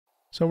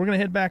So we're going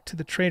to head back to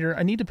the trader.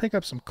 I need to pick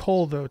up some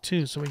coal, though,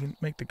 too, so we can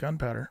make the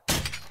gunpowder.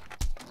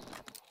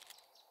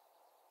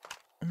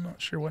 I'm not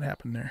sure what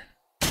happened there.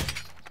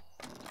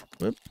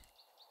 Whoop.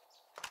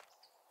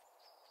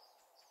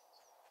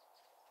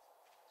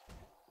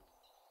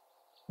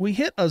 We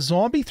hit a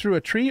zombie through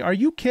a tree? Are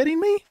you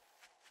kidding me?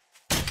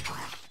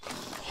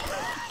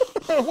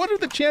 What are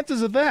the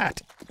chances of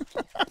that?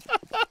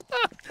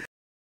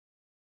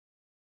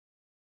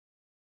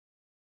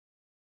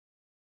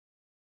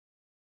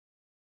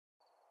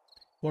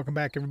 Welcome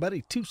back,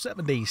 everybody, to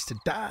 7 Days to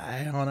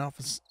Die on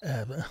Alpha,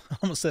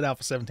 almost said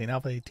Alpha 17,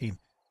 Alpha 18.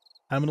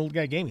 I'm an old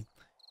guy gaming.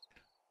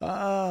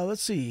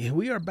 Let's see.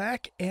 We are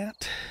back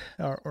at,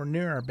 or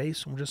near our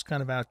base. We're just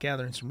kind of out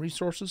gathering some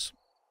resources.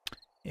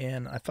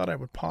 And I thought I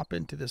would pop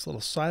into this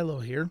little silo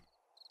here.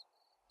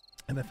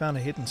 And I found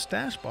a hidden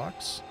stash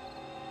box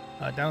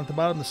down at the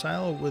bottom of the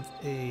silo with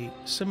a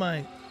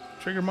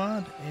semi-trigger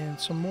mod and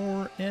some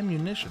more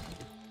ammunition.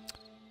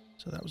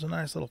 So that was a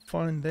nice little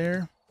find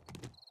there.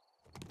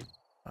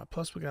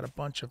 Plus we got a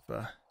bunch of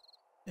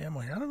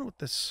ammo here. I don't know what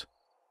this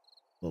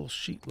little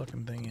sheet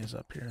looking thing is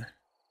up here.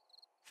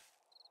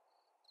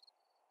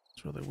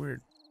 It's really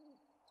weird.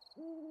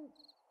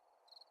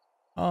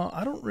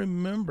 I don't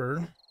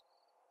remember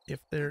if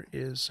there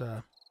is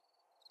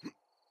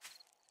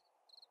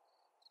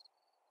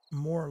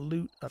more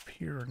loot up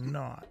here or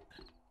not.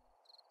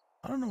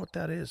 I don't know what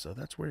that is, though.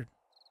 That's weird.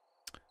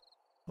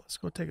 Let's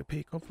go take a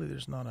peek. Hopefully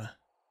there's not a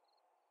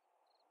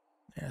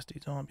nasty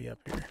zombie up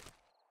here.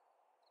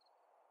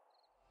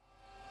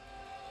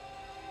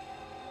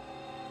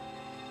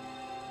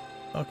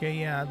 Okay,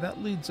 yeah,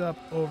 that leads up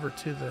over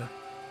to the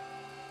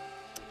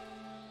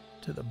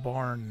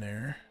barn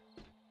there.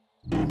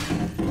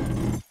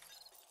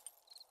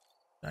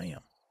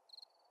 Damn.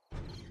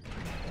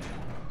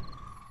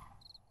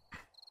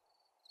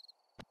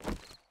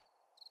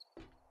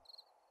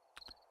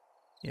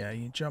 Yeah,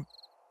 you jump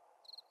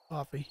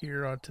off of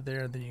here onto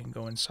there, then you can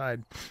go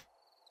inside.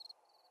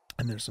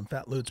 And there's some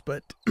fat loots,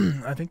 but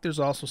I think there's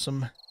also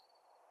some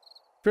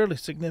fairly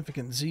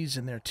significant Z's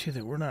in there too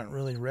that we're not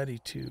really ready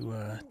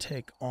to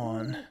take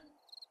on.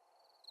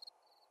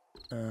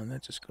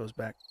 That just goes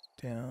back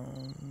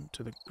down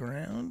to the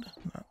ground.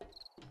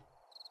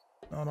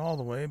 Not all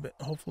the way, but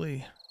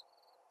hopefully.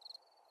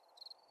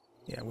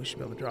 Yeah, we should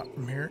be able to drop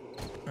from here.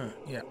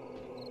 Yeah.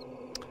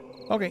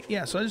 Okay,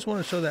 yeah, so I just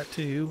want to show that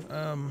to you.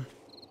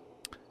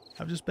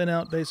 I've just been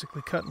out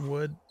basically cutting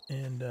wood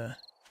and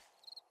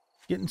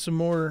getting some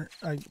more.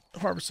 I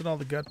harvested all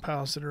the gut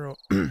piles that are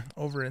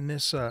over in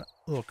this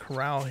little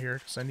corral here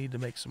because I need to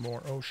make some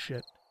more. Oh,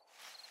 shit.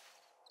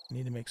 I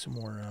need to make some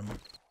more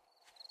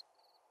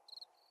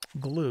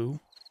glue.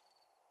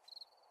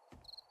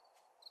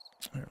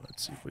 Here,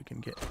 let's see if we can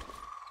get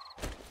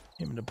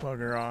him to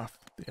bugger off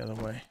the other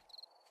way.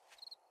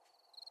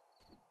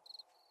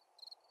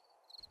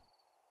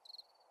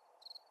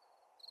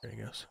 There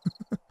he goes.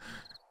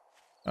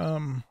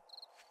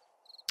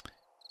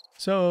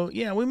 So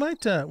yeah, we might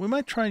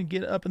try and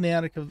get up in the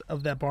attic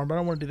of that barn, but I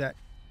don't want to do that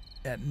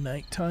at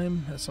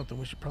nighttime. That's something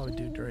we should probably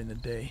do during the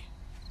day.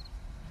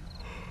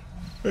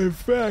 In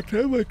fact,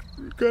 I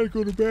gotta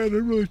go to bed.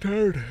 I'm really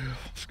tired.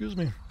 Excuse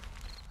me.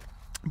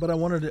 But I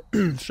wanted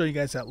to show you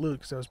guys that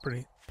loot because that was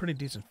pretty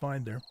decent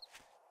find there.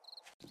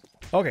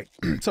 Okay,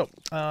 so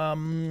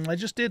I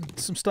just did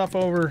some stuff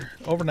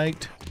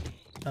overnight.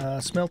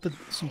 Smelted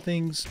some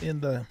things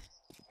in the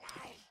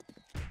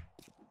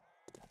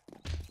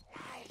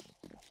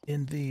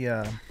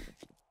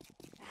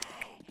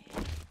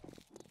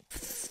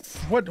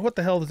what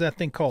the hell is that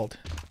thing called?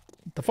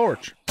 The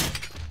forge.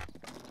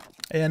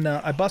 And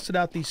I busted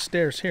out these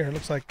stairs here. It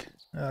looks like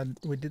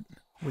we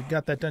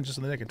got that done just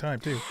in the nick of time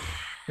too.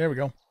 There we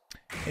go.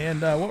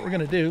 And what we're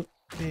gonna do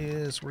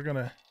is we're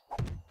gonna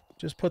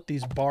just put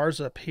these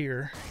bars up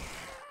here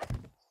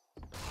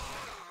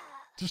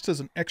just as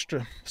an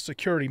extra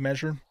security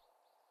measure,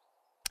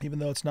 even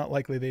though it's not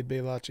likely they'd be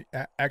able to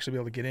actually be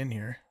able to get in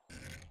here.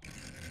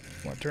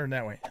 Want to turn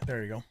that way?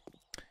 There you go.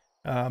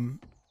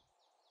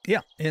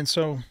 Yeah, and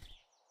so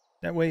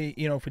that way,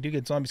 you know, if we do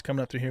get zombies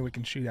coming up through here, we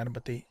can shoot at them.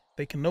 But they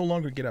can no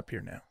longer get up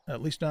here now.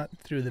 At least not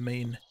through the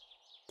main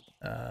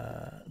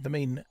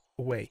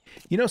way.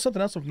 You know,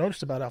 something else I've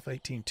noticed about Alpha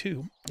 18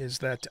 too is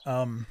that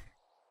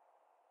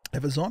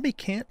if a zombie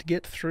can't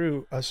get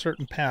through a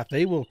certain path,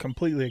 they will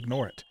completely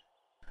ignore it.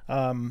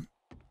 And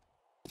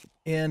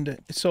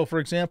so, for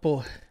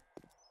example,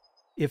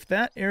 if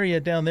that area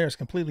down there is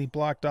completely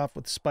blocked off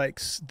with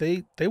spikes,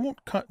 they won't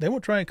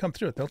try and come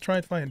through it. They'll try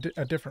and find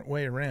a different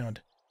way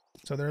around.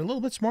 So they're a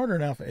little bit smarter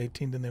in Alpha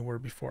 18 than they were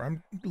before.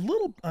 I'm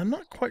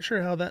not quite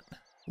sure how that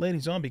lady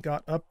zombie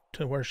got up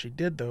to where she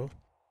did though.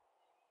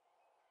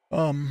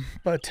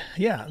 But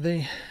yeah,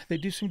 they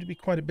do seem to be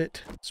quite a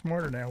bit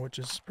smarter now, which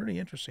is pretty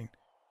interesting.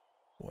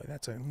 Boy,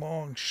 that's a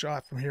long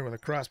shot from here with a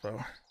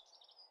crossbow.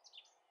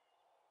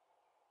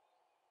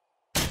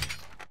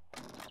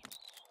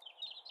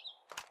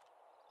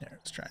 There,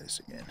 let's try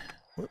this again.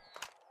 Whoop.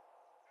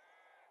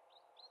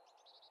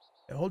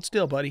 Hold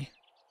still, buddy.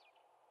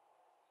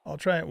 I'll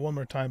try it one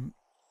more time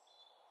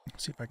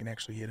Let's see if I can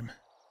actually hit him.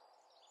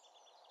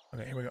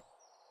 Okay, here we go.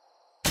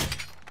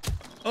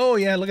 Oh,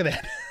 yeah, look at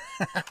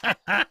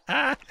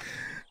that.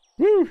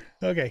 Woo!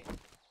 Okay.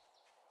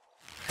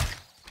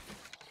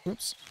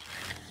 Oops.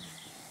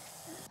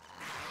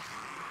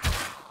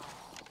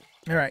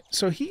 All right,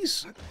 so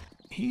he's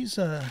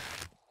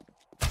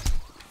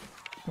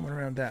coming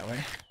around that way.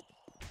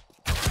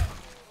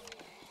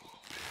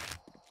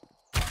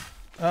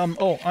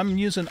 Oh, I'm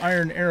using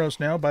iron arrows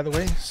now, by the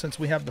way, since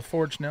we have the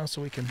forge now,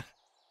 so we can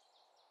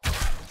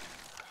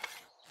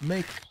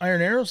make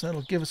iron arrows.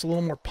 That'll give us a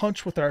little more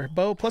punch with our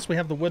bow. Plus, we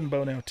have the wooden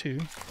bow now,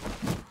 too.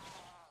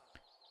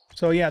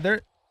 So, yeah,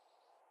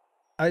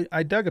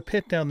 I dug a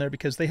pit down there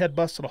because they had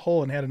busted a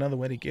hole and had another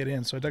way to get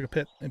in. So I dug a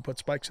pit and put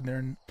spikes in there,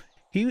 and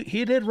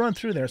he did run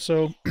through there.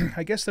 So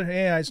I guess their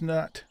AI is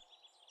not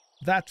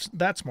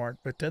that smart,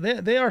 but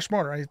they are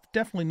smarter. I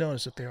definitely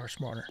noticed that they are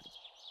smarter.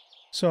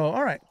 So,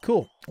 all right,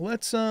 cool.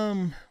 Let's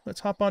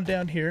hop on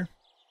down here.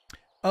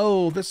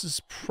 Oh, this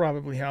is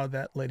probably how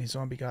that lady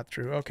zombie got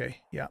through. Okay,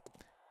 yeah.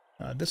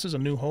 This is a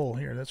new hole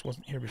here. This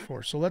wasn't here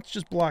before. So let's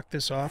just block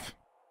this off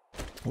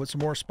with some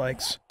more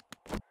spikes.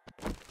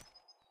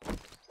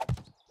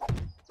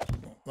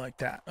 Like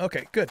that.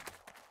 Okay, good.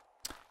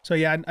 So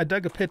yeah, I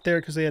dug a pit there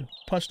because they had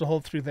punched a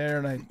hole through there,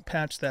 and I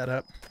patched that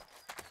up.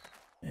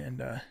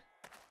 And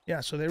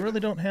yeah, so they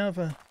really don't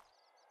have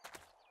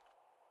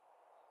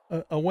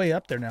a way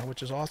up there now,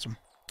 which is awesome.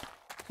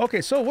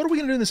 Okay, so what are we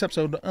going to do in this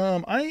episode?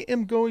 I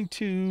am going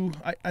to...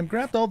 I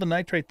grabbed all the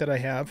nitrate that I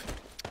have,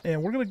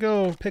 and we're going to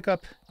go pick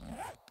up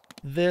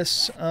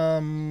this... where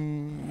are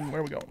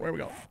we going? Where are we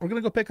going? We're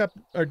going to go pick up,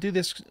 or do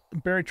this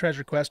buried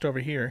treasure quest over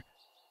here,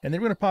 and then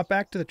we're going to pop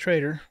back to the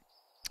trader.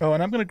 Oh,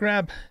 and I'm going to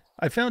grab...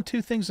 I found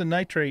 2 things in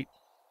nitrate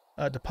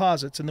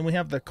deposits, and then we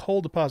have the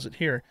coal deposit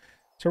here.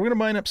 So we're going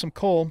to mine up some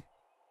coal,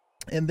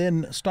 and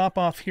then stop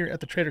off here at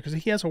the trader, because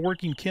he has a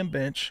working chem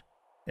bench,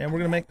 and we're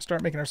going to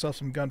start making ourselves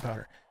some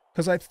gunpowder.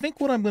 Because I think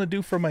what I'm going to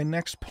do for my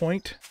next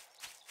point...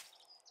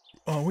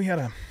 Oh, we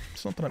had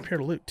something up here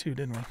to loot too,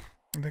 didn't we?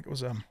 I think it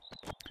was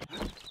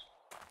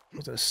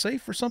was it a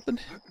safe or something?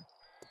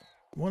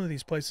 One of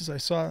these places I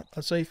saw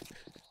a safe.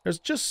 There's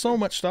just so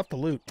much stuff to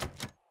loot.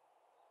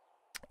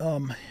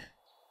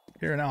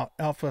 Here in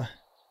Alpha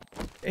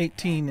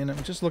 18, and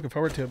I'm just looking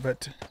forward to it,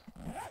 but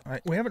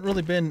we haven't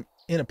really been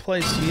in a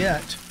place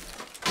yet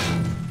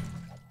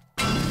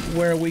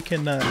where we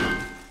can...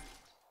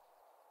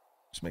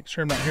 just make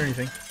sure I'm not hearing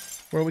anything.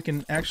 Where we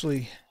can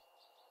actually,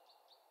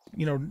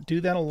 you know, do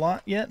that a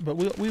lot yet, but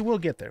we will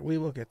get there. We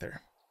will get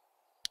there.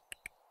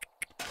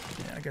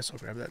 Yeah, I guess I'll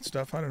grab that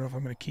stuff. I don't know if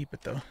I'm going to keep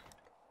it, though.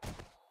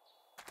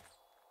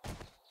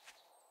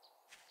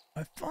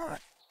 I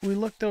thought we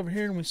looked over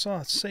here and we saw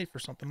a safe or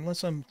something,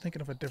 unless I'm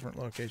thinking of a different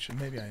location.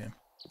 Maybe I am.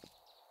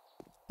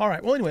 All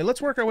right, well, anyway,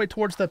 let's work our way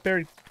towards that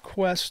buried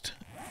quest,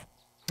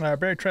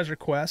 buried treasure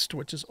quest,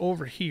 which is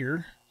over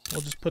here.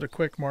 We'll just put a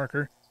quick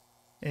marker.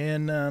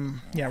 And,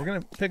 yeah, we're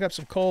going to pick up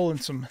some coal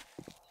and some,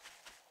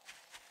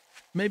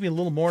 maybe a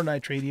little more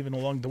nitrate even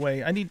along the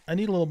way. I need a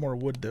little more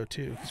wood, though,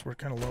 too, because we're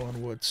kind of low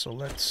on wood. So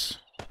let's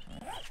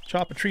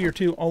chop a tree or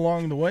two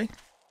along the way.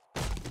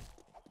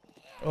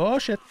 Oh,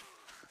 shit.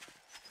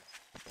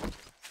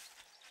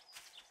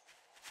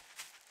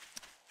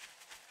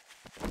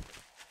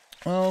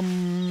 All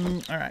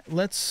right,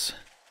 let's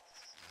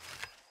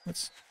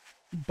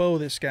bow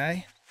this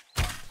guy.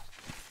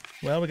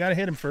 Well, we got to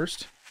hit him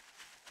first.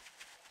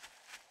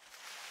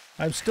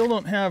 I still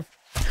don't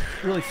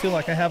really feel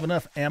like I have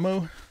enough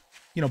ammo,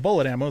 you know,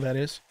 bullet ammo, that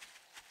is,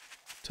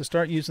 to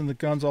start using the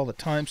guns all the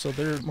time, so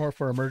they're more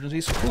for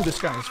emergencies. Ooh, this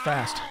guy is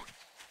fast.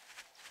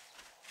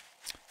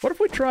 What if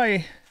we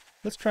try,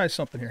 let's try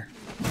something here.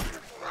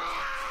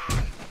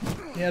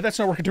 Yeah, that's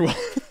not working too well.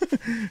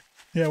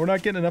 Yeah, we're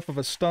not getting enough of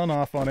a stun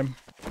off on him.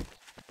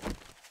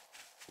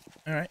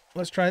 All right,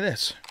 let's try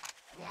this.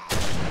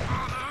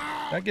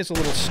 That gets a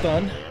little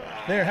stun.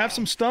 There, have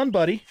some stun,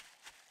 buddy.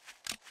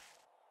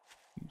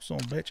 Son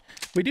of a bitch.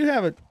 We do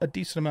have a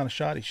decent amount of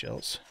shoddy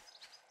shells.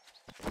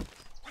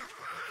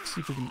 Let's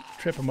see if we can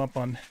trip him up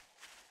on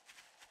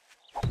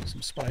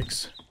some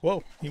spikes.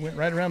 Whoa, he went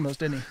right around those,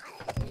 didn't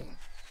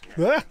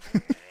he? Ah!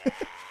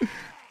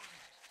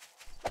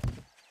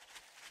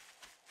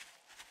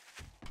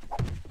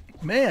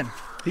 Man,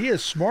 he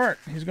is smart.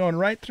 He's going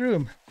right through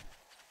him.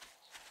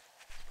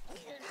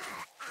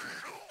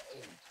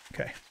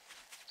 Okay.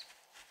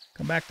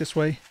 Come back this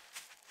way.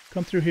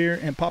 Come through here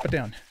and pop it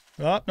down.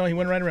 Oh, no, he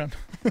went right around.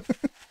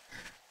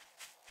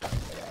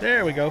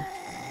 There we go.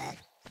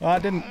 Oh, I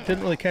didn't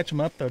really catch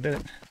him up, though, did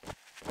it?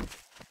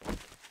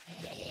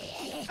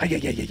 Ah,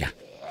 yeah.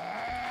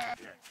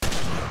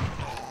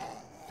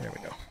 There we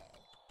go.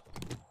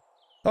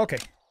 Okay.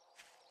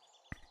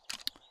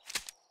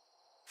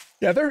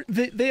 Yeah,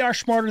 they are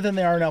smarter than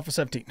they are in Alpha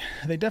 17.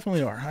 They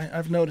definitely are.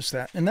 I've noticed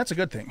that, and that's a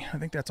good thing. I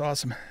think that's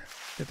awesome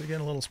that they're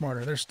getting a little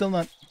smarter. They're still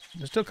kind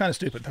of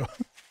stupid, though.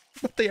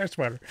 But they are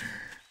smarter.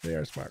 They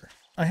are smarter.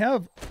 I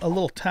have a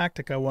little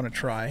tactic I want to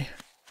try.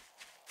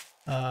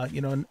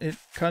 You know, and it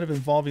kind of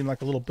involving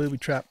like a little booby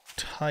trap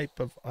type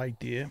of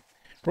idea.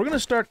 We're gonna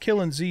start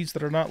killing Zs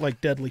that are not like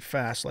deadly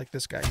fast, like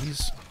this guy.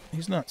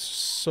 He's not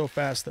so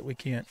fast that we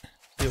can't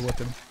deal with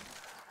him.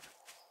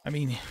 I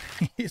mean,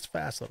 he's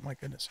fast though. My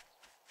goodness.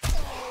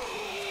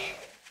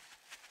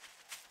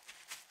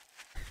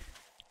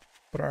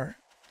 Put our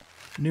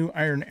new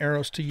iron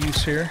arrows to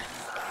use here.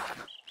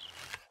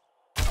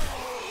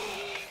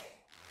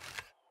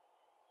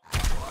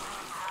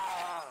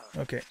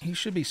 Okay, he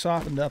should be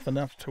softened up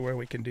enough to where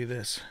we can do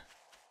this.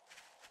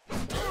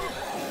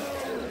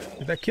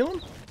 Did that kill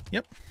him?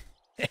 Yep.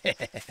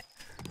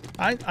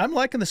 I'm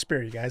liking the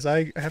spear, you guys.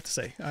 I have to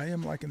say, I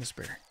am liking the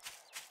spear.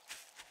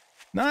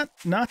 Not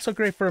so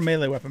great for a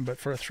melee weapon, but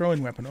for a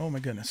throwing weapon, oh my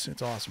goodness,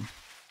 it's awesome.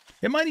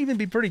 It might even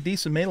be pretty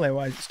decent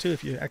melee-wise, too,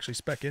 if you actually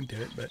spec into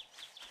it, but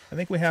I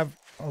think we have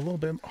a little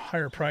bit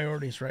higher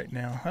priorities right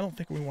now. I don't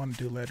think we want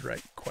to do lead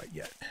right quite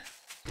yet.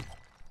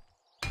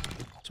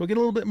 So we'll get a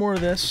little bit more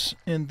of this,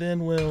 and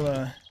then we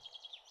want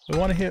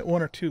to hit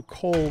 1 or 2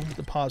 coal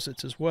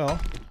deposits as well,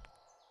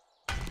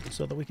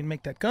 so that we can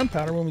make that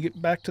gunpowder when we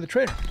get back to the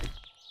trader.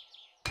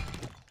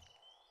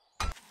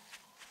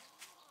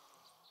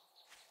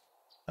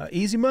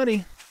 Easy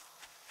money.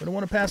 We don't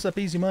want to pass up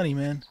easy money,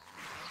 man.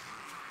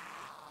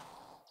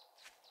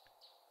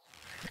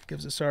 That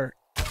gives us some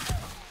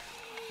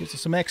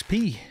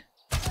XP.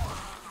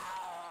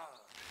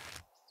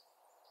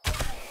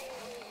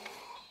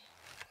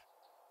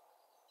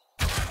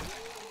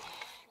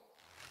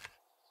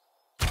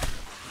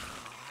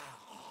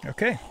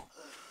 Okay.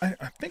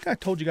 I think I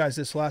told you guys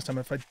this last time.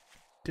 If I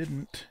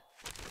didn't,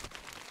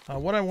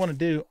 what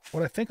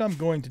I think I'm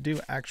going to do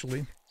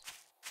actually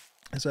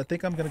is I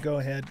think I'm going to go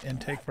ahead and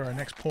take for our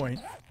next point,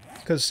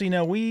 because see,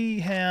 now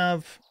we've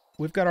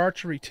got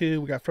archery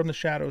 2, we got From the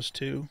Shadows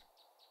 2,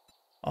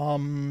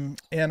 and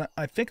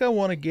I think I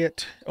want to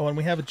get, and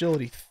we have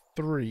agility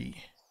 3.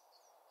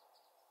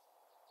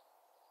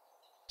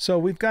 So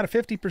we've got a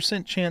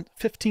 15%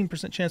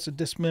 chance to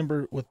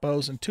dismember with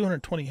bows and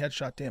 220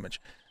 headshot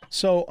damage.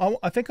 So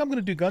I think I'm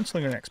going to do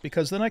gunslinger next,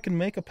 because then I can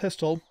make a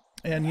pistol,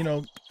 and you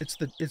know, it's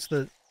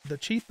the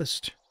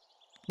cheapest,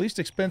 least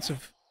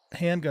expensive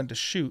handgun to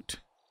shoot.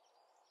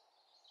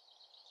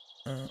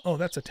 Oh,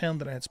 that's a town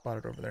that I had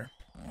spotted over there.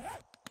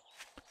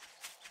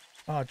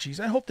 Oh, geez,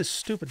 I hope this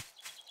stupid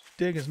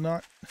dig is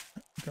not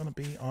going to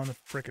be on the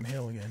frickin'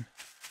 hill again.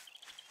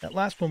 That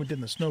last one we did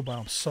in the snow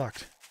biome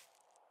sucked.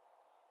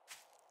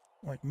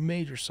 Like,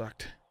 major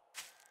sucked.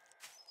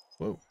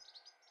 Whoa.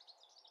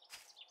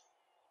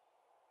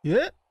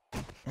 Yeah.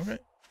 Okay.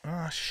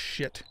 Ah,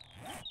 shit.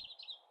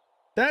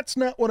 That's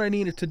not what I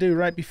needed to do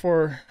right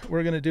before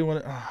we're going to do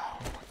one. Oh,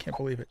 I can't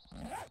believe it.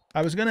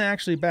 I was going to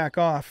actually back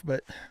off,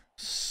 but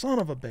son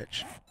of a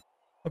bitch.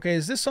 Okay,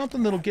 is this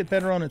something that'll get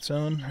better on its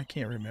own? I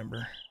can't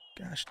remember.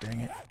 Gosh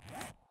dang it.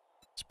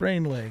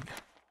 Sprained leg.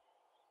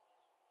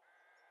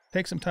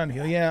 Take some time to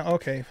heal. Yeah,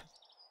 okay.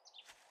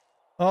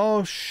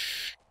 Oh,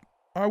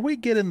 are we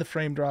getting the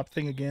frame drop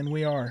thing again?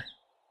 We are.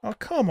 Oh,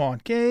 come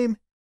on, game.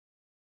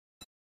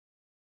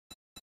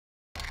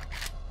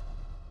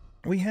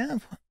 We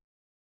have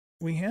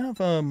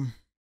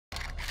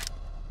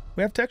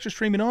texture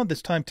streaming on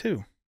this time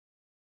too.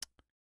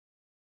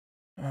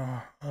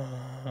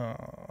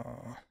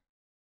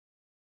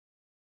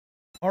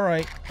 All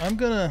right, I'm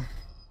gonna.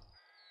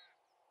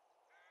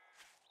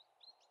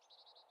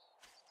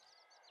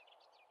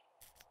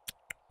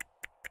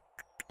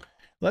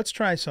 Let's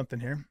try something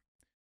here.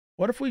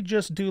 What if we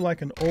just do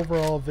like an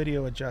overall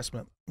video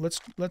adjustment? Let's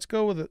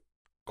go with a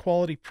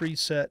quality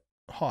preset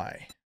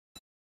high.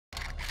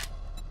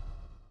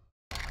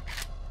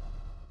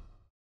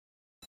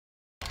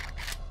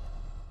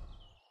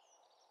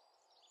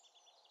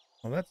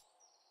 Well,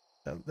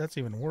 that's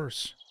even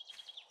worse.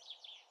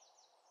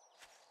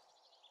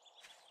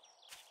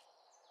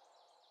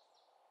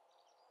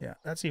 Yeah,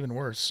 that's even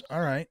worse.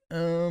 All right.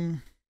 I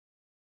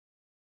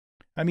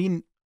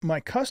mean, my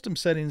custom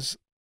settings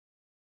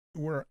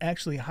were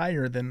actually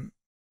higher than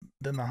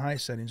the high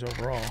settings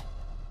overall.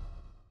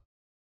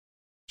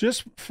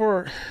 Just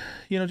for,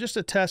 just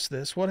to test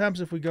this, what happens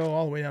if we go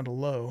all the way down to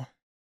low?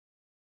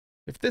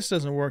 If this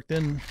doesn't work,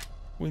 then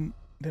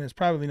it's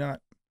probably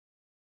not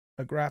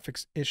a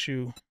graphics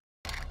issue,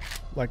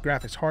 like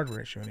graphics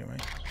hardware issue anyway.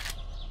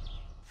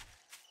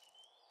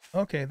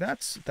 Okay,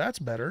 that's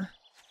better.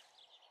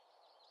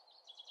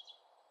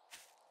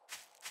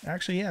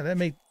 Actually, yeah, that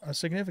made a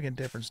significant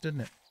difference,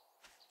 didn't it?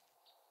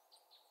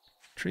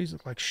 Trees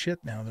look like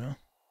shit now, though.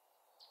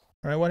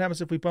 All right, what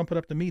happens if we bump it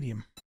up to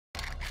medium?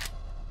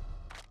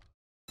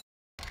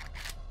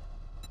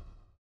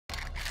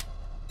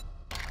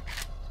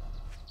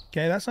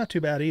 Okay, that's not too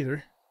bad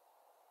either.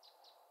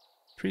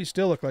 Trees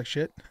still look like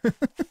shit.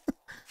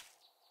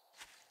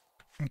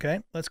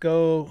 Okay, let's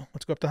go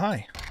up to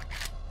high.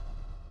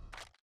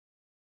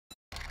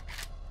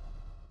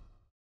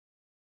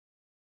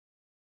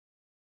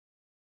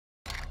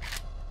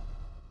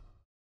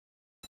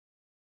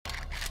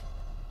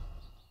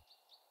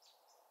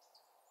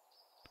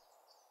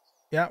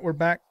 Yeah, we're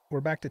back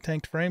to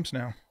tanked frames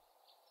now.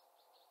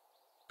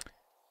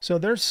 So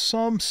there's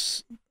some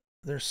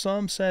there's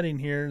some setting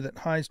here that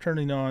high's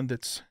turning on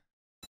that's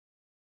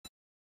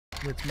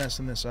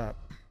messing this up.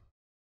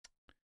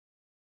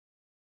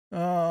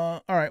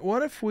 All right,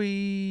 what if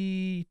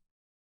we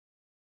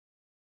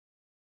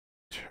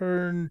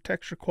turn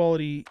texture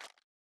quality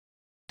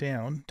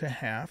down to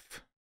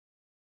half?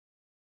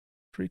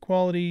 Tree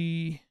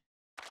quality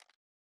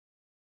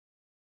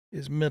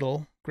is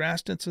middle.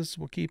 Grass distances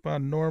will keep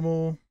on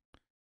normal.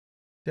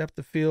 Depth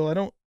of field, I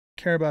don't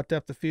care about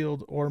depth of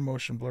field or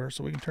motion blur,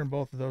 so we can turn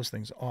both of those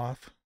things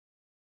off.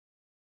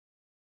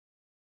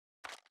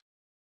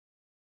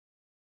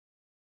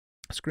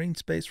 Screen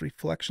space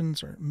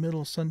reflections are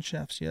middle. Sun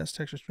shafts, yes.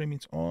 Texture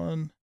streaming's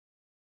on.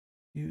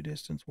 View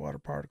distance, water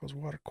particles,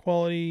 water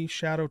quality,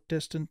 shadow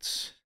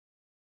distance.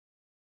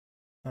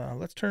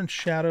 Let's turn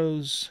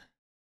shadows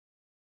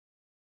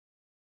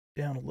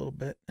down a little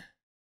bit,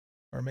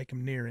 or make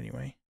them near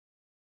anyway.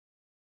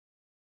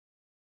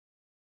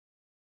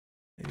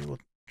 Maybe we'll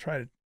try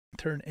to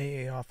turn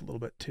AA off a little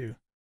bit too.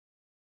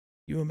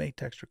 UMA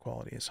texture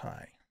quality is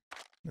high.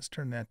 Let's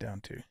turn that down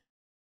too.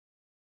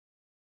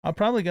 I'm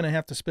probably going to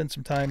have to spend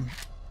some time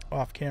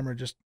off camera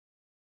just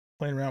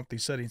playing around with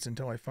these settings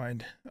until I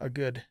find a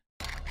good,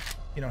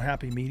 you know,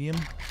 happy medium.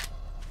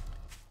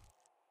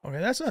 Okay,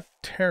 that's not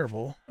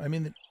terrible. I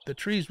mean, the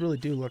trees really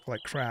do look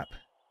like crap.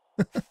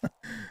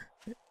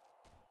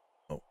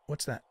 Oh,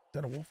 what's that? Is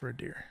that a wolf or a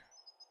deer?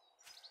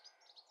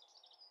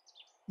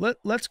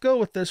 Let's go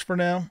with this for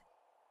now,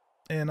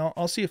 and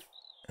I'll see if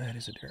that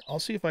is a deer. I'll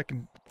see if I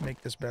can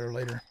make this better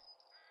later.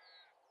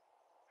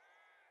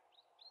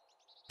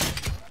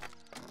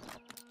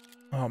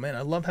 Oh man,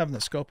 I love having the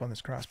scope on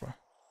this crossbow.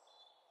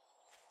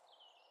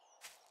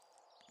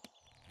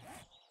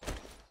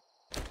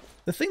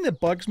 The thing that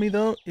bugs me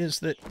though is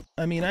that,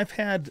 I mean, I've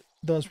had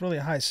those really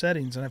high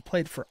settings and I've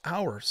played for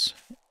hours.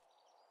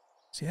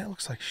 See, that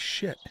looks like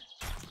shit.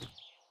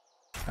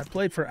 I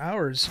played for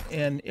hours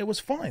and it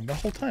was fine the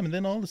whole time, and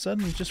then all of a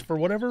sudden, just for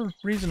whatever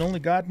reason only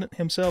God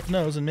himself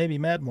knows, and maybe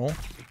Mad Mole,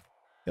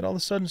 it all of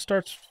a sudden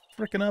starts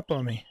freaking up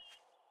on me.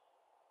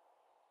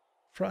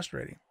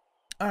 Frustrating.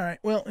 Alright,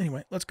 well,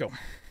 anyway, let's go.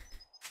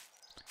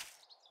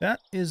 That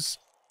is,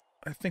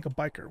 I think, a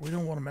biker. We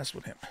don't want to mess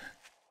with him.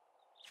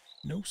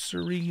 No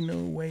siree, no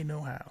way,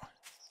 no how.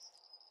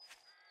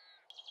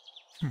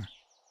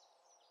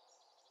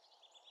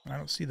 I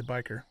don't see the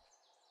biker.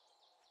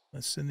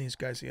 Let's send these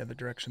guys the other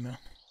direction, though.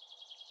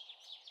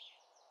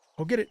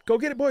 Go get it! Go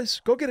get it,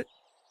 boys! Go get it!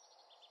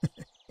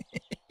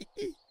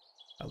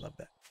 I love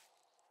that.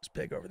 There's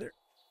Peg over there.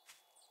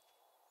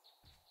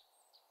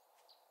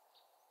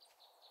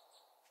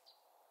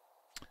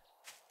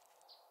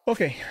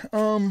 Okay,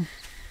 all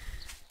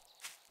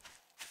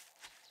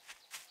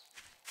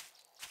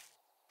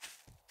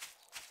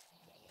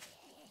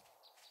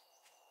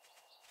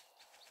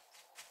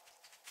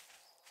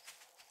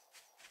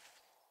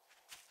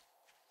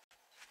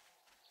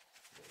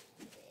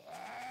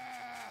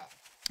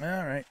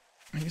right,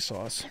 he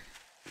saw us.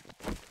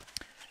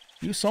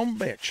 You son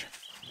of a bitch.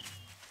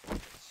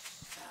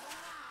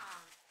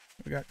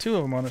 We got two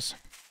of them on us.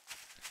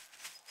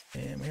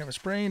 And we have a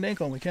sprained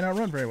ankle and we cannot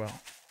run very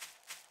well.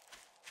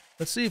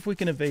 Let's see if we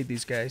can evade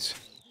these guys.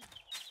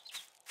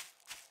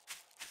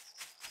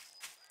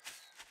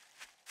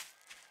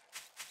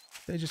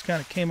 They just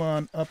kind of came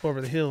on up over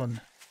the hill and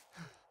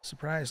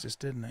surprised us,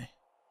 didn't they?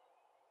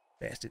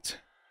 Bastards.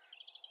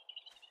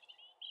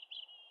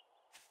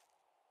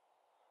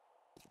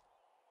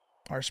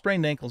 Our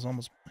sprained ankle's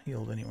almost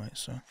healed anyway,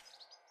 so.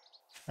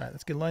 Alright,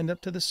 let's get lined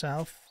up to the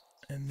south,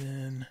 and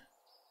then...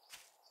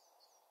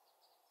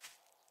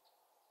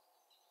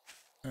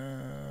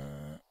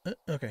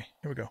 okay,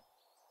 here we go.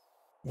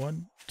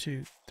 1,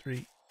 2,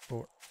 3,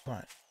 4,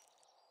 5.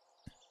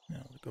 Now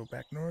we'll go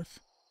back north.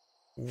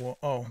 Whoa,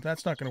 oh,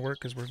 that's not going to work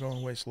because we're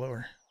going way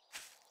slower.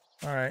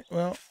 Alright,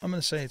 well, I'm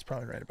going to say it's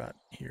probably right about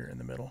here in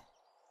the middle.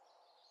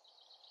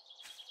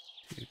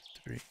 2,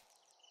 3.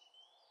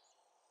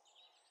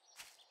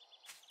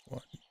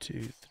 1,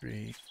 2,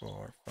 3,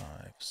 4, 5,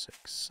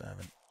 6, 7.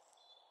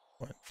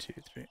 1, 2,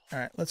 3.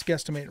 Alright, let's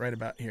guesstimate right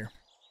about here.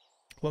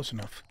 Close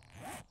enough.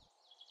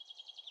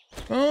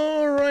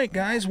 Alright,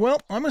 guys.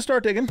 Well, I'm going to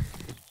start digging.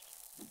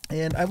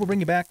 And I will bring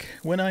you back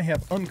when I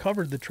have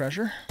uncovered the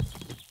treasure.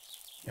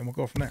 And we'll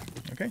go from there.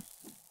 Okay?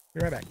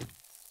 Be right back.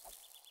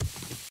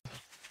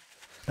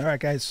 Alright,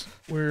 guys.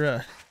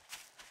 We're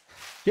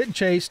getting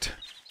chased.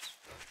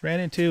 Ran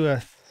into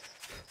a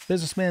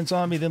businessman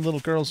zombie, then little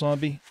girl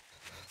zombie.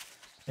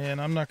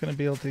 And I'm not going to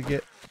be able to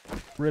get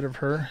rid of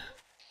her.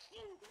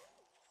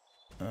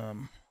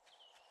 Don't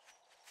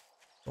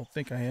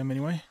think I am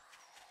anyway.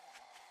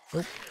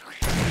 Oh.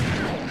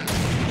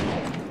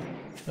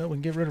 Well, we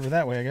can get rid of her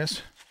that way, I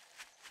guess.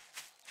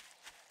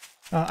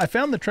 I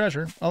found the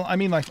treasure. I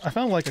mean, like, I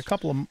found like a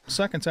couple of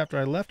seconds after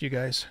I left you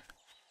guys.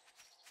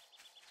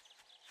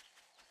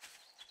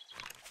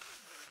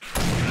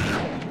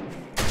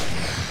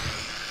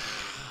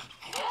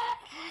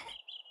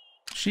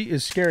 She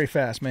is scary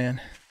fast,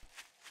 man.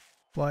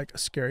 Like,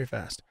 scary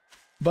fast.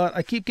 But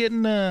I keep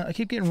getting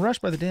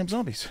rushed by the damn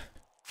zombies.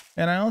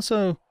 And I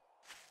also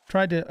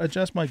tried to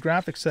adjust my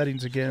graphics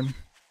settings again,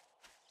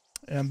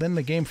 and then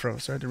the game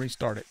froze, so I had to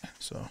restart it.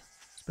 So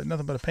it's been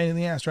nothing but a pain in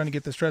the ass trying to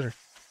get this treasure.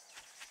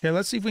 Okay,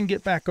 let's see if we can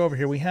get back over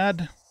here. We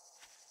had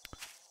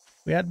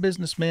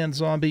businessman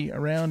zombie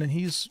around, and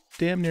he's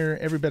damn near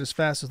every bit as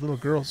fast as little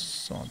girl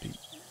zombie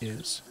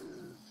is.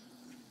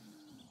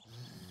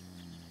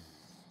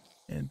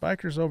 And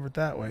biker's over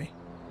that way.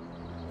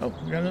 Oh,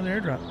 we got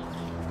another airdrop.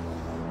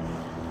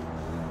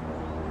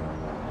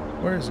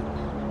 Where is it?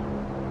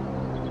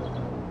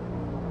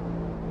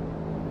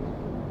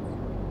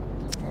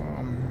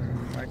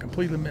 I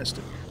completely missed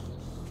it.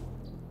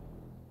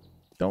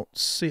 Don't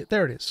see it.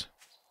 There it is.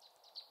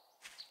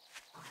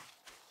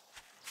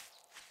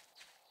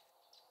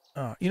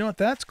 You know what?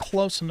 That's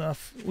close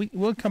enough.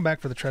 We'll come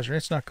back for the treasure.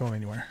 It's not going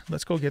anywhere.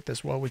 Let's go get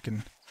this while we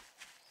can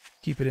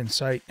keep it in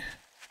sight.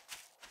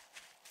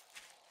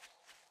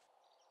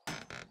 All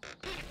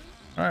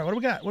right, what do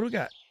we got? What do we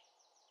got?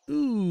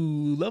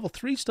 Ooh, level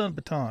 3 stun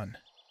baton.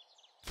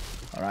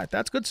 All right,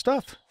 that's good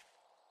stuff.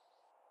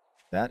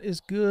 That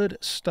is good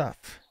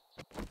stuff.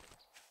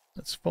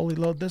 Let's fully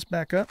load this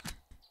back up.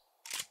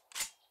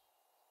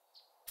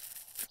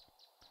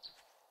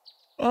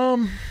 All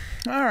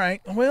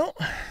right. Well,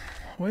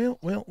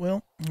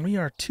 we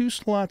are 2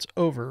 slots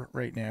over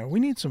right now. We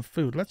need some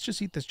food. Let's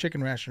just eat this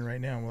chicken ration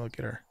right now and we'll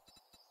get our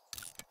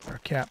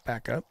cap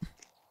back up.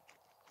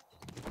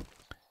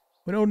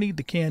 We don't need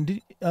the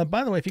can.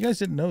 By the way, if you guys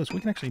didn't know this,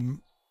 we can actually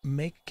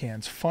make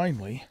cans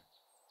finally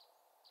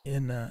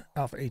in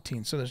Alpha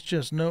 18. So there's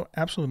just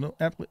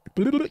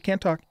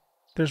can't talk.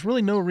 There's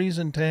really no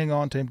reason to hang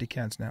on to empty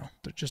cans now.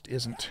 There just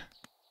isn't.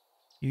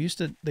 They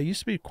used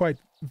to be quite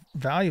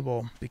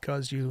valuable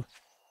because you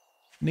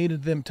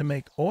needed them to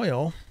make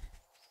oil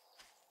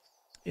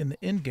in the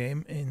end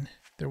game, and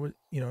there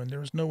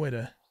was no way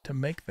to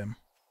make them.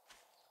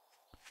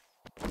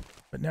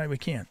 But now we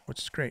can, which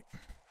is great.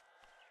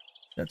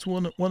 That's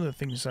one of the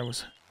things I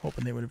was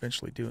hoping they would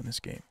eventually do in this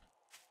game.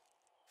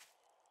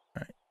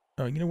 All right.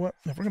 Oh, you know what?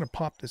 If we're gonna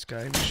pop this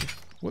guy, we should.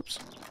 Whoops.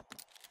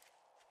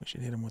 We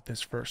should hit him with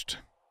this first.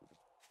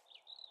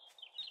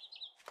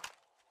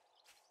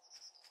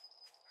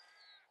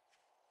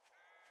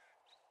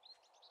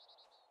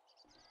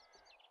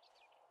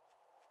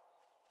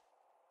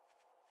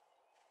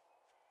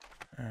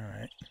 All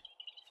right.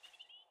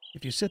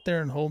 If you sit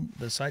there and hold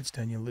the side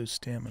stand, you lose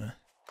stamina.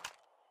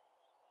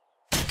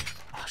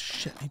 Oh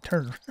shit! He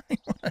turned right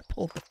when I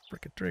pulled the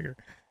frickin' trigger.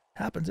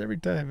 Happens every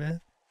time,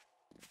 man.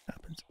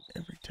 Happens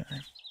every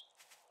time.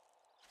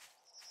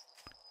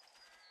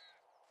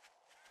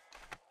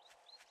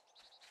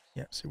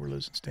 Yeah, see, we're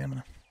losing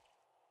stamina.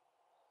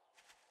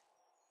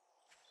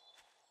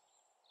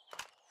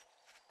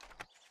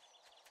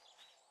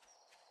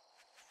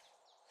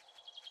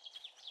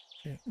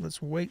 Okay,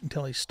 let's wait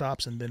until he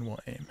stops and then we'll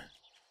aim.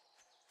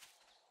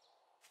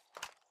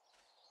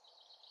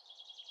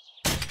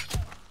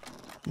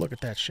 Look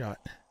at that shot.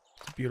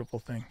 It's a beautiful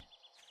thing.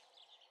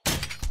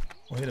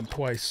 We'll hit him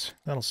twice.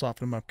 That'll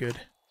soften him up good.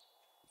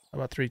 How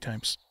about 3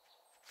 times?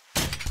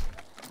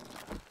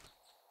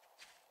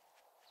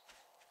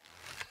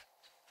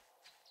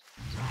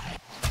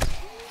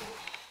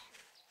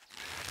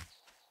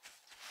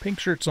 Pink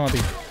shirt zombie.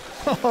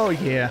 Oh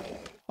yeah.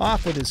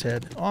 Off with his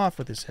head. Off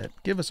with his head.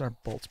 Give us our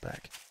bolts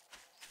back.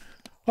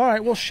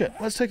 Alright, well shit.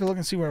 Let's take a look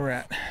and see where we're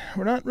at.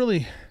 We're not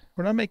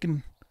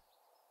making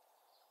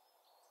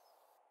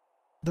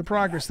the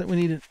progress that we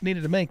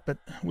needed to make, but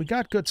we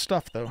got good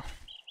stuff though.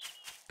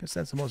 Guess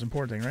that's the most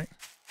important thing, right?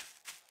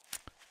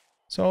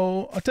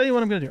 So I'll tell you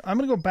what I'm going to do. I'm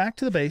going to go back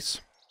to the base,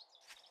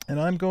 and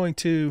I'm going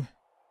to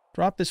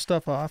drop this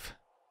stuff off,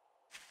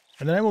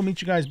 and then I will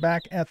meet you guys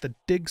back at the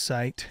dig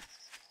site,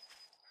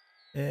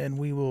 and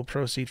we will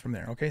proceed from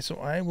there. Okay, so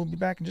I will be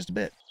back in just a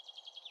bit.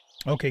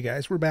 Okay,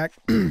 guys, we're back.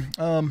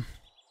 I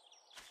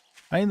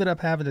ended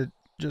up having to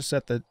just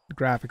set the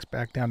graphics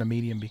back down to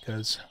medium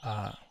because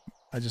I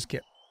just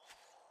kept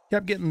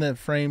getting the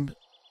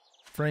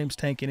frames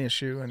tanking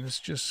issue, and it's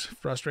just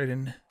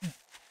frustrating.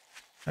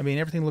 I mean,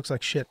 everything looks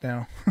like shit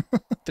now.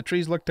 The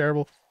trees look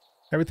terrible.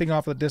 Everything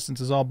off of the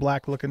distance is all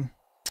black looking.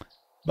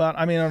 But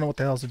I mean, I don't know what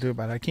the hell to do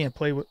about it. I can't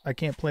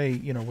play,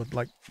 you know, with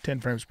like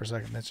 10 frames per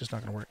second. That's just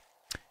not going to work.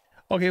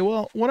 Okay,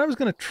 well, what I was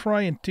going to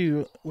try and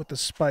do with the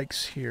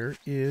spikes here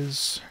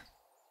is,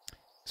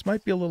 this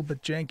might be a little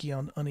bit janky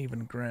on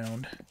uneven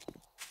ground.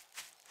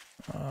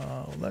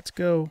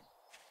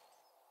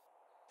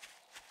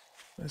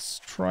 Let's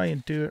try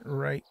and do it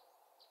right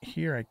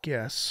here, I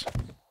guess.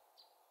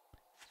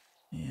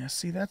 Yeah,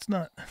 see, that's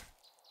not...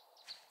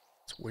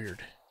 It's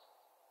weird.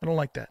 I don't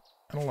like that.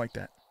 I don't like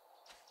that.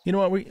 You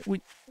know what?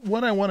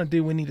 What I want to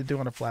do, we need to do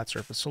on a flat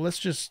surface. So let's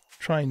just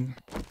try and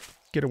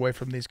get away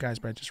from these guys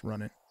by just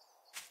running.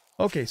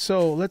 Okay,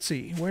 so let's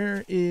see.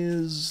 Where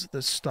is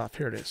the stuff?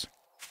 Here it is.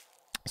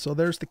 So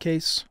there's the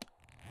case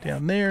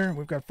down there.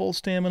 We've got full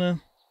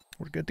stamina.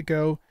 We're good to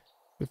go.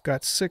 We've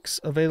got 6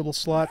 available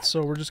slots,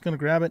 so we're just going to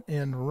grab it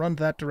and run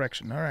that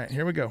direction. All right,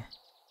 here we go.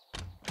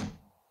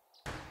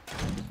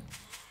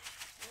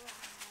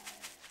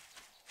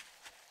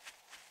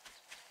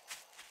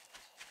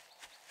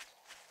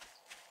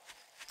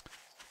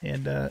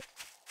 And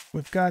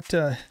we've got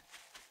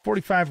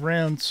 45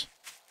 rounds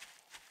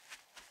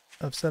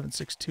of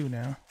 7.62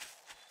 now.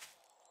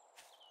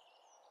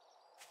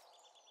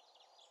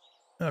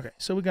 Okay,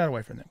 so we got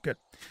away from them. Good.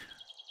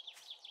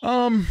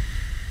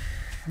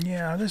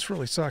 Yeah, this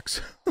really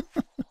sucks.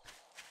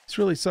 This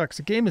really sucks.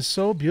 The game is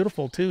so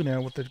beautiful, too,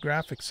 now with the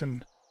graphics.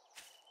 And,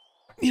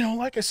 you know,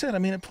 like I said, I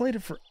mean, I played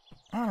it for,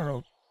 I don't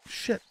know,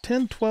 shit,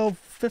 10, 12,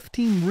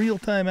 15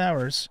 real-time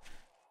hours.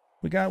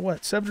 We got,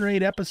 what, 7 or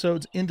 8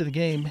 episodes into the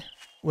game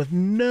with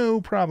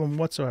no problem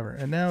whatsoever.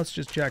 And now it's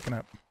just jacking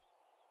up.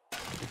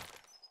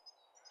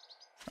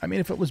 I mean,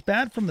 if it was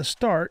bad from the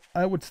start,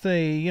 I would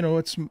say, you know,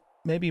 it's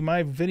maybe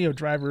my video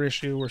driver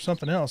issue or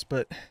something else.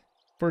 But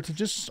for it to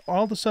just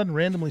all of a sudden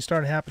randomly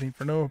start happening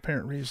for no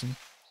apparent reason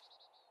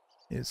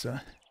is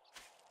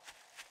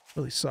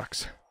really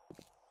sucks.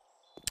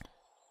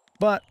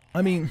 But,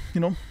 I mean, you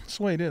know, that's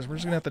the way it is. We're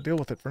just going to have to deal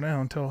with it for now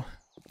until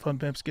Fun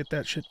Pimps get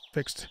that shit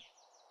fixed.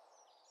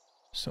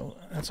 So,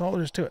 that's all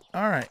there is to it.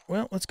 Alright,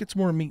 well, let's get some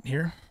more meat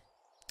here.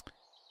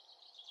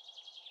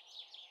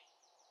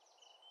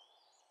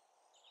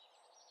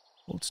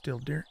 Hold still,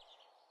 deer.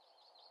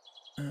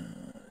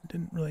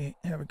 Didn't really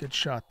have a good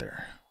shot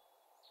there.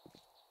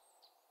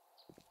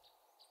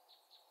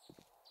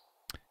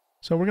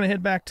 So we're going to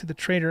head back to the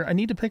trader. I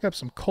need to pick up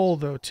some coal,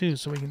 though, too,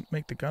 so we can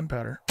make the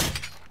gunpowder.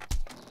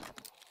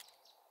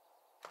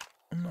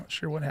 I'm not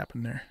sure what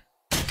happened there.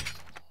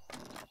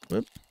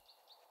 Whoop.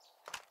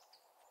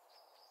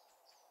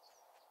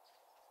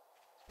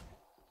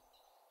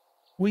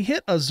 We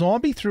hit a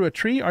zombie through a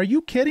tree? Are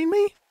you kidding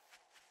me?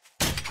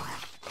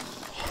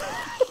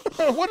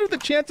 What are the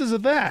chances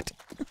of that?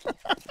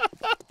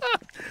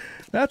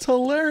 That's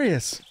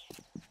hilarious.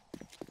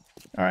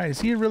 Alright,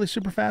 is he a really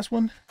super fast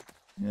one?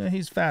 Yeah,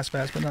 he's fast,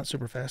 but not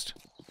super fast.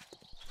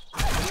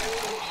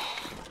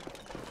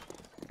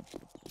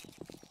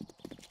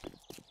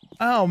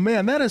 Oh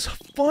man, that is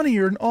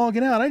funnier than all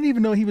get out. I didn't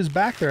even know he was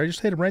back there. I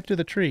just hit him right through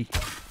the tree.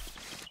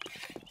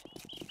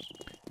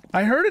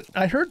 I heard it.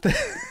 I heard the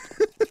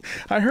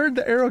I heard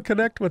the arrow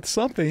connect with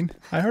something.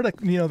 I heard a,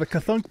 you know, the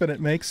ka-thunk that it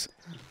makes,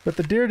 but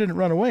the deer didn't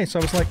run away, so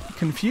I was like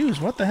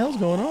confused. What the hell's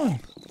going on?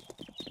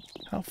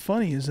 How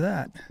funny is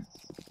that?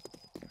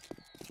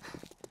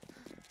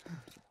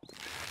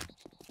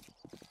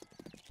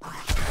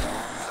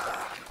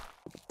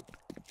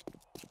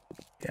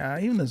 Yeah,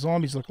 even the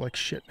zombies look like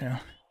shit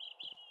now.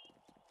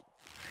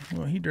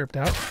 Well, he derped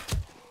out.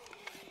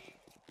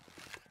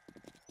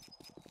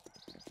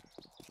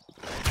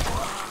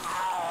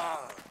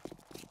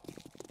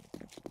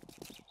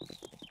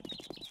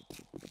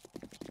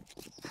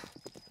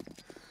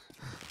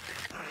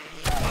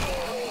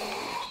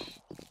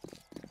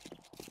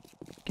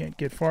 Can't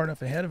get far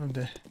enough ahead of him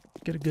to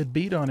get a good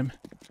beat on him.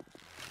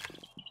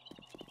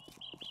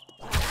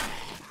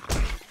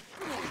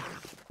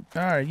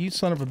 Alright, you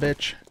son of a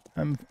bitch.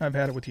 I've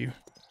had it with you.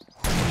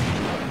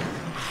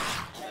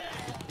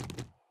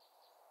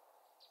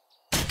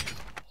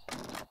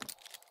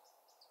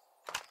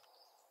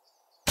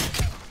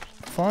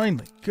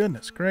 Finally,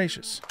 goodness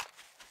gracious.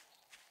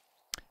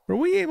 Were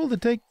we able to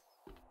take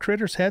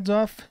critters' heads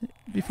off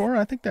before?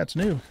 I think that's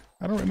new.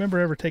 I don't remember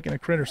ever taking a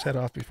critter's head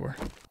off before.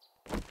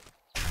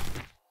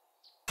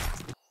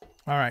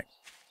 Alright.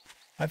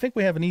 I think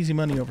we have an easy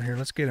money over here.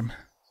 Let's get him.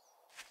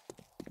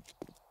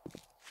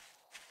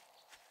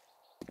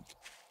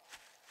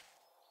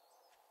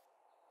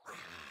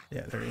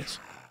 Yeah, there he is.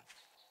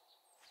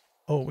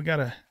 Oh, we got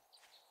a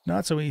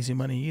not so easy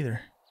money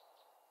either.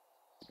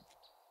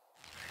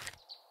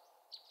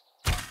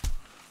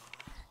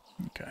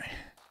 Okay.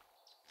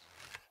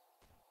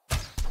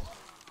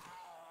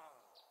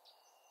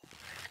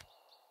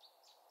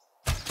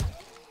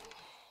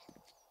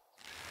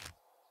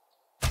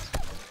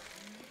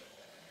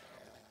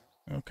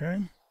 Okay.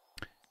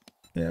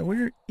 Yeah,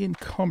 we're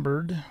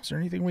encumbered. Is there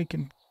anything we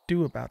can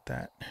do about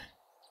that?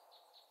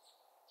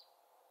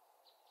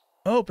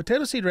 Oh,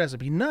 potato seed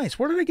recipe. Nice.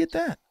 Where did I get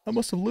that? I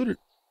must have looted.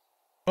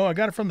 Oh, I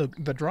got it from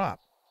the drop.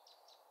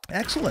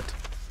 Excellent.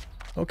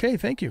 Okay,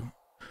 thank you.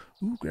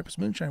 Ooh, Grandpa's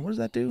Moonshine. What does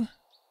that do?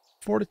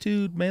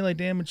 Fortitude, melee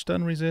damage,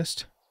 stun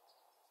resist.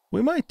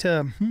 We might,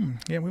 yeah,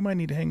 we might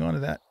need to hang on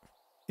to that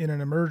in an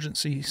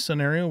emergency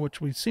scenario,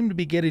 which we seem to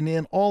be getting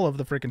in all of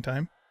the freaking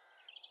time.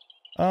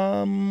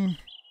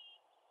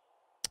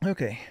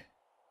 Okay.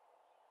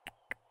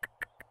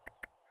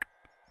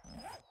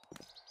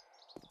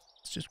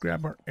 Let's just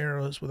grab our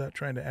arrows without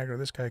trying to aggro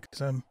this guy,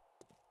 because I'd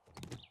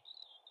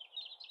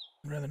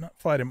rather not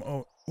fight him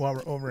while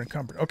we're over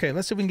encumbered. Okay,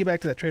 let's see if we can get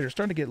back to that trader. It's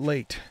starting to get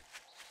late.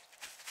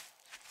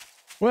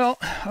 Well,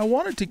 I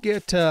wanted to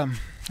get some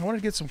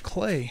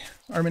clay.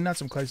 I mean, not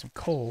some clay, some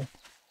coal.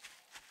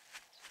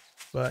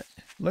 But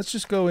let's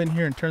just go in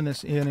here and turn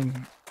this in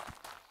and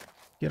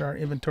get our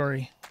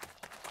inventory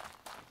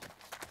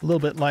a little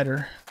bit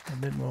lighter,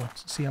 and then we'll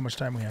see how much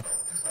time we have.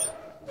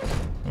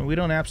 Well, we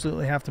don't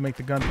absolutely have to make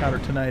the gunpowder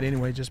tonight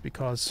anyway, just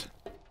because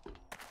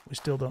we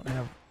still don't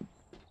have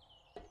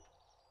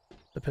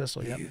the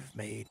pistol yet. You've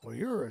made, well,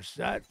 you're a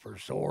sight for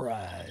sore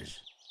eyes.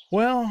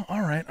 Well,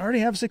 all right. I already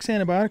have 6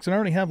 antibiotics and I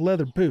already have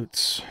leather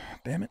boots.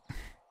 Damn it.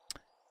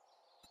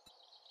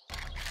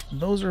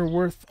 Those are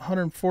worth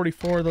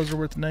 144. Those are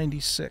worth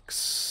 96.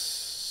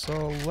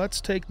 So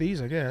let's take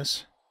these, I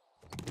guess.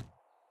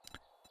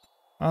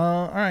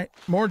 All right.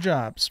 More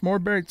jobs. More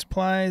buried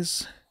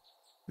supplies.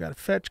 We got a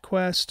fetch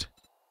quest.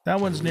 That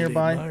one's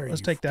nearby.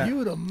 Let's take that.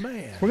 We're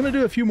going to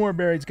do a few more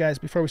burieds, guys,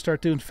 before we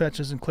start doing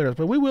fetches and clears.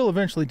 But we will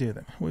eventually do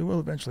them. We will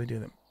eventually do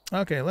them.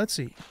 Okay, let's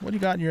see. What do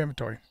you got in your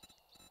inventory?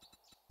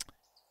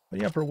 What do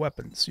you have for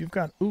weapons? You've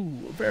got,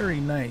 ooh, very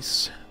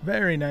nice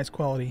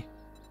quality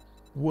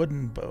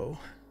wooden bow.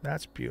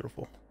 That's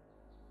beautiful.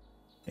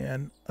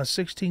 And a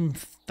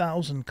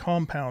 16,000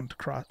 compound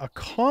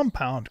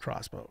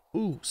crossbow.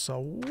 Ooh,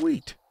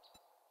 sweet.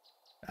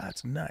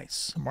 That's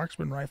nice. A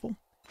marksman rifle.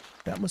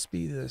 That must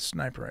be the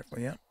sniper rifle,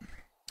 yeah.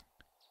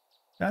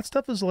 That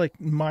stuff is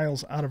like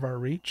miles out of our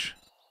reach.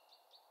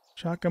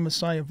 Shotgun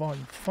Messiah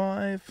Volume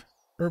 5.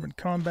 Urban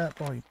Combat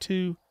Volume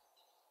 2.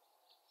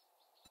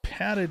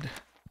 Padded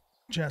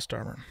chest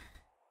armor.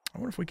 I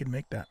wonder if we can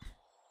make that.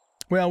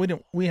 Well, we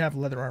don't. We have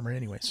leather armor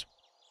anyways,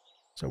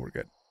 so we're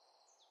good.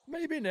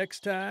 Maybe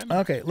next time.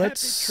 Okay,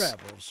 let's sell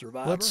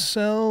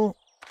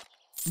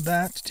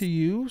that to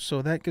you.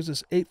 So that gives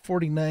us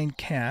 849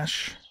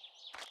 cash.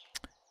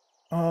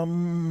 We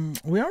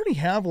already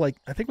have I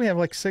think we have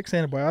like 6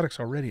 antibiotics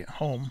already at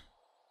home.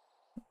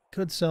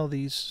 Could sell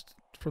these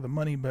for the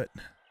money, but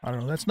I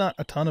don't know. That's not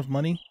a ton of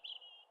money,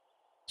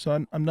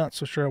 so I'm not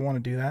so sure I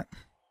want to do that.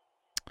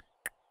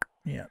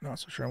 Yeah, not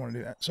so sure I want to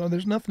do that. So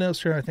there's nothing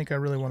else here I think I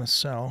really want to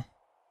sell.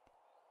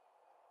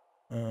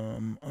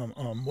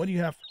 What do you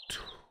have for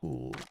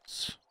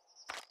tools?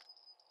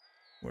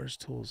 Where's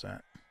tools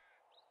at?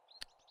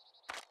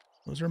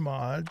 Those are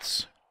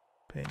mods.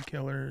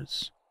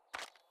 Painkillers.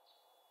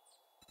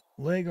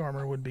 Leg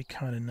armor would be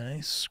kind of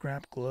nice.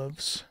 Scrap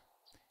gloves.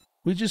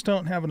 We just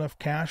don't have enough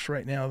cash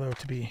right now, though,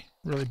 to be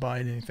really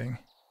buying anything.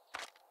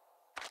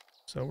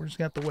 So we're just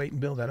going to have to wait and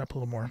build that up a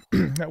little more.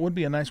 That would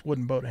be a nice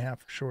wooden bow to have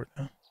for sure,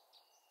 though.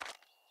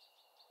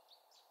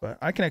 But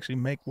I can actually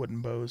make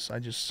wooden bows. I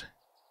just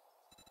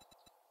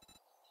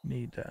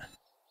need the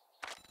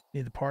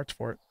parts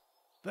for it.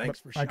 Thanks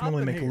for I can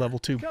only make a level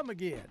 2. Come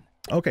again.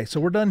 Okay, so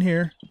we're done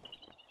here.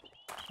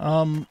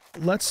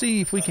 Let's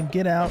see if we can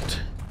get out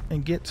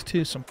and get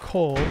to some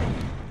coal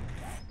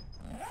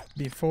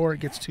before it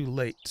gets too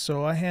late.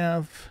 So I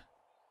have,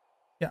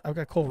 yeah, I've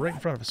got coal right in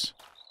front of us.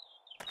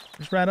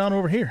 Just right on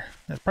over here.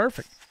 That's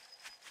perfect.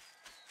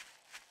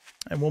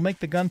 And we'll make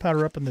the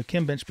gunpowder up in the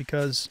chem bench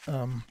because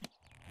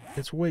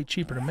it's way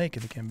cheaper to make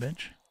in the chem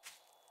bench.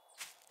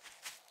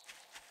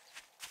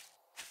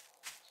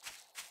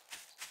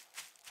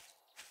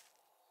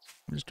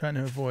 I'm just trying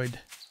to avoid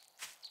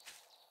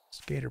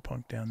skater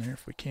punk down there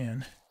if we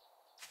can.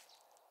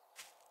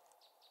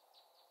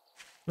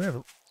 We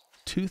have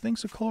 2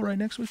 things of coal right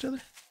next to each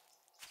other?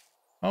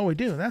 Oh, we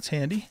do. That's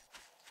handy.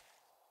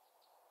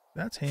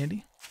 That's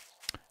handy.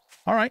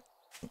 All right.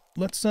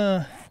 Let's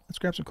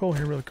grab some coal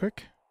here really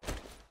quick.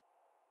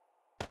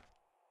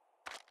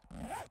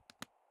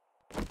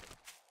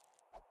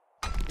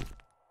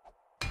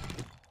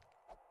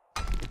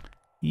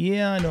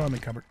 Yeah, I know I'm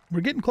encumbered.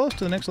 We're getting close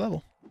to the next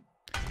level.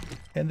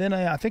 And then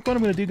I think what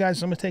I'm going to do, guys,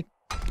 is I'm going to take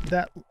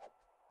that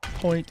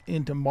point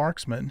into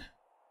marksman.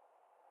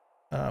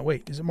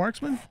 Wait, is it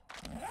marksman?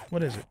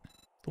 What is it?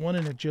 The one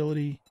in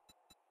agility.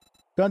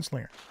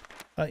 Gunslinger.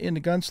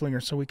 Into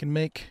gunslinger so we can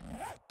make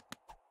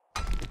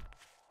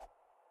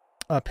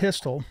a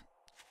pistol.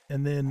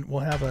 And then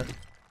we'll have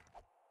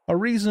a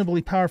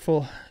reasonably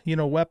powerful,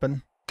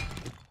 weapon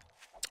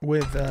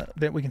with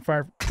that we can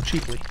fire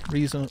cheaply.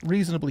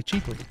 Reasonably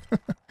cheaply.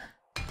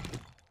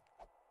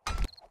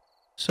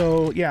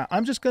 So yeah,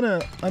 I'm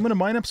gonna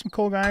mine up some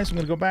coal, guys. I'm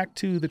gonna go back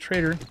to the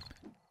trader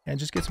and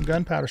just get some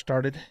gunpowder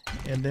started,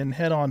 and then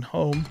head on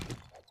home.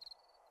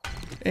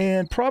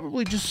 And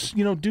probably just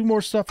do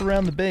more stuff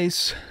around the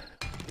base,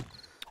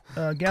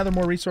 gather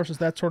more resources,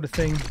 that sort of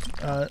thing,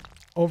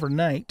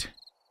 overnight,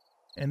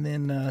 and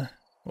then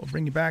we'll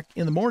bring you back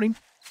in the morning,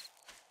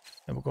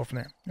 and we'll go from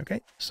there.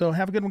 Okay. So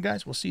have a good one,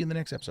 guys. We'll see you in the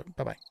next episode.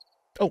 Bye bye.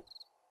 Oh,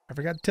 I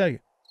forgot to tell you.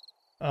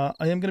 I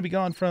am going to be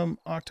gone from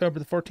October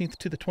the 14th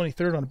to the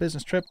 23rd on a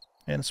business trip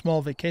and a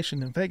small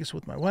vacation in Vegas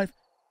with my wife.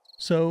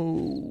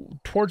 So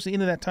towards the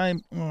end of that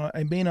time,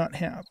 I may not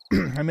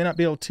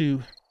be able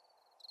to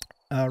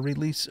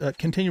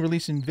continue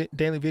releasing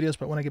daily videos,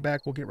 but when I get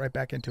back, we'll get right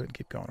back into it and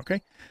keep going.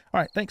 Okay.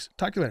 All right. Thanks.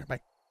 Talk to you later.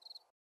 Bye.